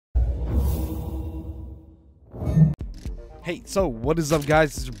Hey, so what is up,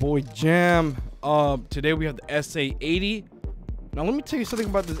 guys? It's your boy Jam. Today we have the SA80. Now let me tell you something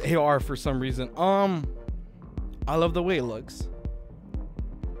about this AR for some reason. I love the way it looks,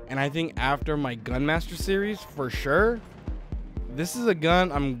 and I think after my Gunmaster series, for sure, this is a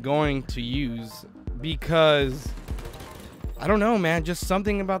gun I'm going to use because I don't know, man. Just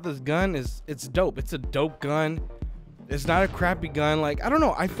something about this gun it's dope. It's a dope gun. It's not a crappy gun. Like, I don't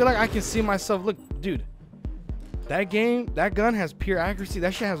know. I feel like I can see myself. Look, dude. That gun has pure accuracy.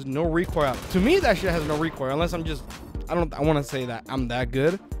 That shit has no recoil. To me, that shit has no recoil unless I'm just, I want to say that I'm that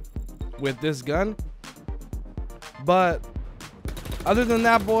good with this gun. But other than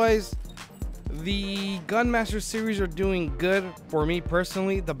that, boys, the Gunmaster series are doing good for me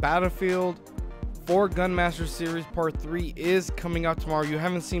personally. The Battlefield 4 Gunmaster series part 3 is coming out tomorrow. You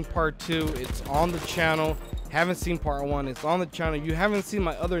haven't seen part 2, it's on the channel. Haven't seen part 1, it's on the channel. You haven't seen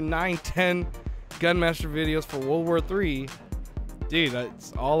my other 9-10 Gunmaster videos for World War 3, dude.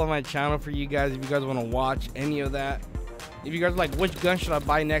 It's all on my channel for you guys if you guys want to watch any of that. If you guys are like, which gun should I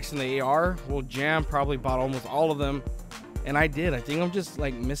buy next in the AR? Well, Jam probably bought almost all of them, and I did. I think I'm just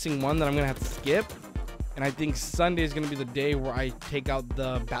like missing one that I'm gonna have to skip, and I think Sunday is gonna be the day where I take out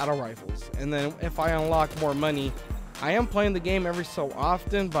the battle rifles. And then if I unlock more money, I am playing the game every so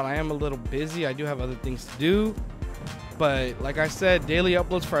often, but I am a little busy. I do have other things to do. But like I said, daily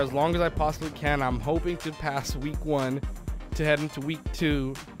uploads for as long as I possibly can. I'm hoping to pass week 1 to head into week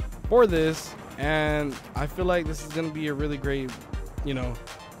 2 for this, and I feel like this is going to be a really great, you know,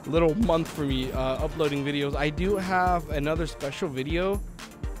 little month for me uploading videos. I do have another special video,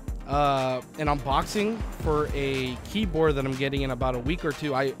 an unboxing for a keyboard that I'm getting in about a week or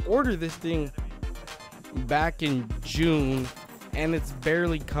two. I ordered this thing back in June, and it's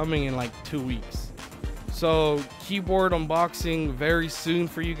barely coming in like 2 weeks. So keyboard unboxing very soon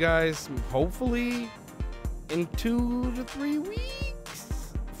for you guys, hopefully in 2 to 3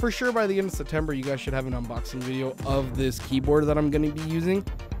 weeks. For sure by the end of September, you guys should have an unboxing video of this keyboard that I'm going to be using,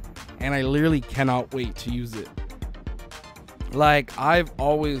 and I literally cannot wait to use it. Like, I've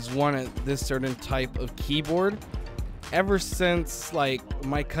always wanted this certain type of keyboard ever since like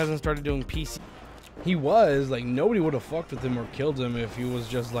my cousin started doing PC. He was like, nobody would have fucked with him or killed him if he was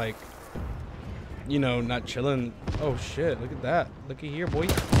just like, you know, not chilling. Oh shit, look at that. Looky here, boy.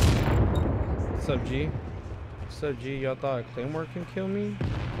 What's up, G? What's up, G? Y'all thought a claymore can kill me?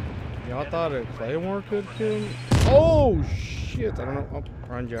 Y'all thought a claymore could kill me? Oh shit, I don't know. Oh,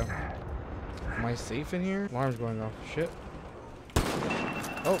 run, Joe. Am I safe in here? Alarm's going off. Shit.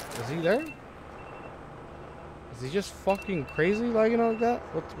 Oh, is he there? Is he just fucking crazy like, you know, like that?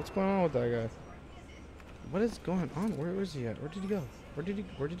 What's going on with that guy? What is going on? Where is he at? Where did he go? Where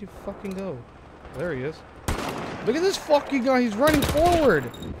did he fucking go? There he is. Look at this fucking guy. He's running forward.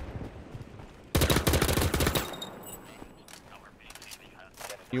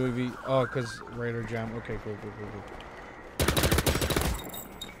 UAV. Oh, because Raider Jam. Okay, cool.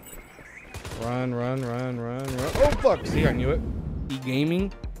 Run. Oh, fuck. See, I knew it.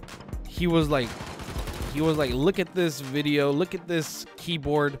 Gaming. He was like, look at this video. Look at this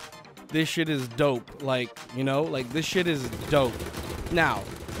keyboard. This shit is dope. Like, you know, like this shit is dope. Now,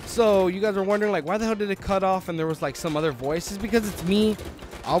 so you guys are wondering like, why the hell did it cut off and there was like some other voices? Because it's me.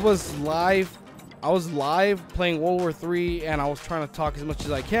 I was live playing World War 3, and I was trying to talk as much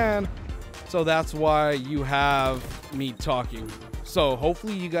as I can, so that's why you have me talking. So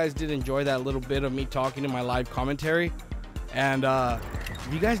hopefully you guys did enjoy that little bit of me talking in my live commentary, and if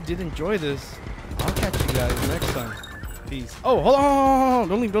you guys did enjoy this, I'll catch you guys next time. Peace. Oh, hold on.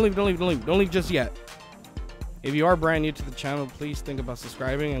 Don't leave just yet. If you are brand new to the channel, please think about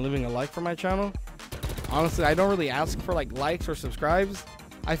subscribing and leaving a like for my channel. Honestly, I don't really ask for like likes or subscribes.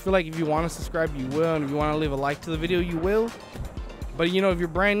 I feel like if you want to subscribe, you will, and if you want to leave a like to the video, you will. But you know, if you're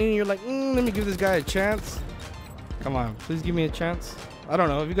brand new and you're like, let me give this guy a chance, come on, please give me a chance. I don't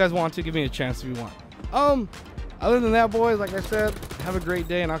know, if you guys want to, give me a chance if you want. Other than that, boys, like I said, have a great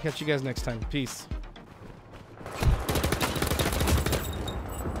day, and I'll catch you guys next time. Peace.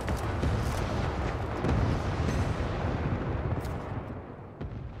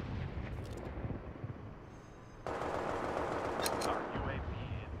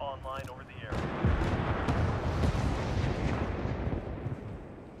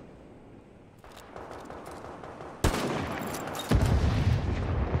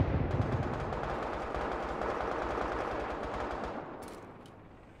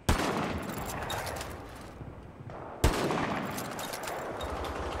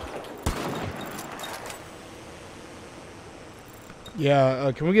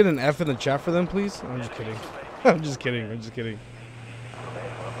 Yeah, can we get an F in the chat for them, please? I'm just kidding. I'm just kidding.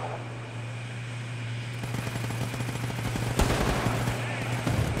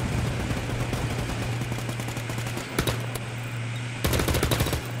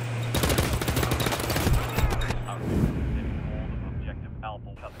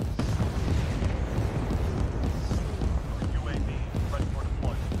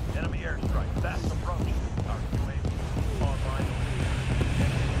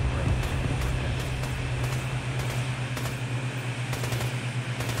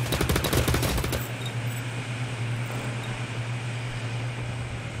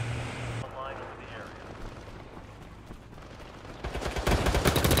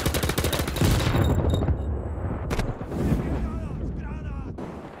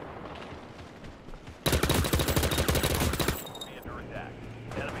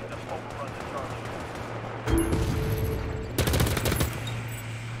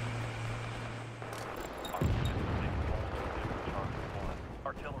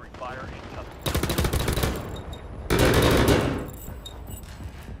 Fire incoming.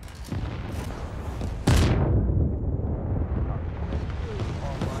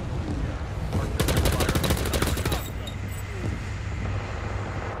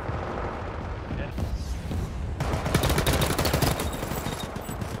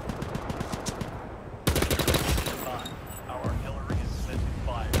 Our artillery is commencing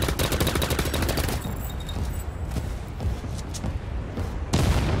fire.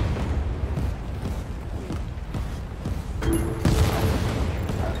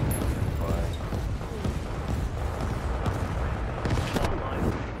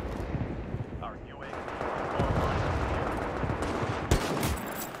 Online. Our UAV is online.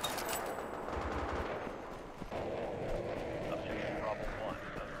 Objective Bravo 1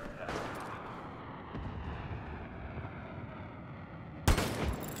 is under attack.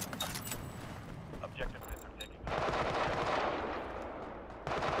 Objectives are taking UAV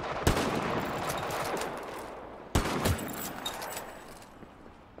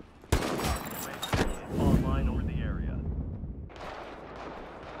is online over the area.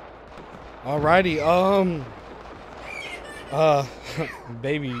 Alrighty,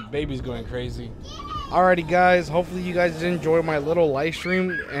 baby's going crazy. Alrighty, guys, hopefully you guys did enjoy my little live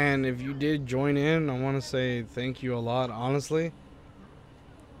stream, and if you did join in, I want to say thank you a lot, honestly.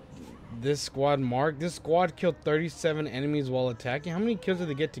 This squad killed 37 enemies while attacking. How many kills did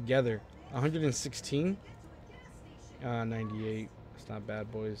they get together? 116? 98. It's not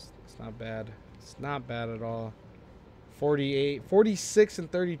bad, boys. It's not bad. It's not bad at all. 48, 46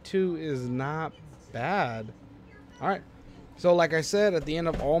 and 32 is not bad. All right. So like I said, at the end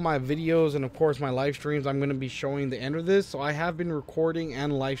of all my videos and of course my live streams, I'm going to be showing the end of this. So I have been recording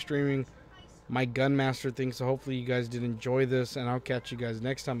and live streaming my Gunmaster thing. So hopefully you guys did enjoy this, and I'll catch you guys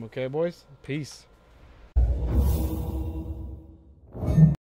next time. Okay, boys? Peace.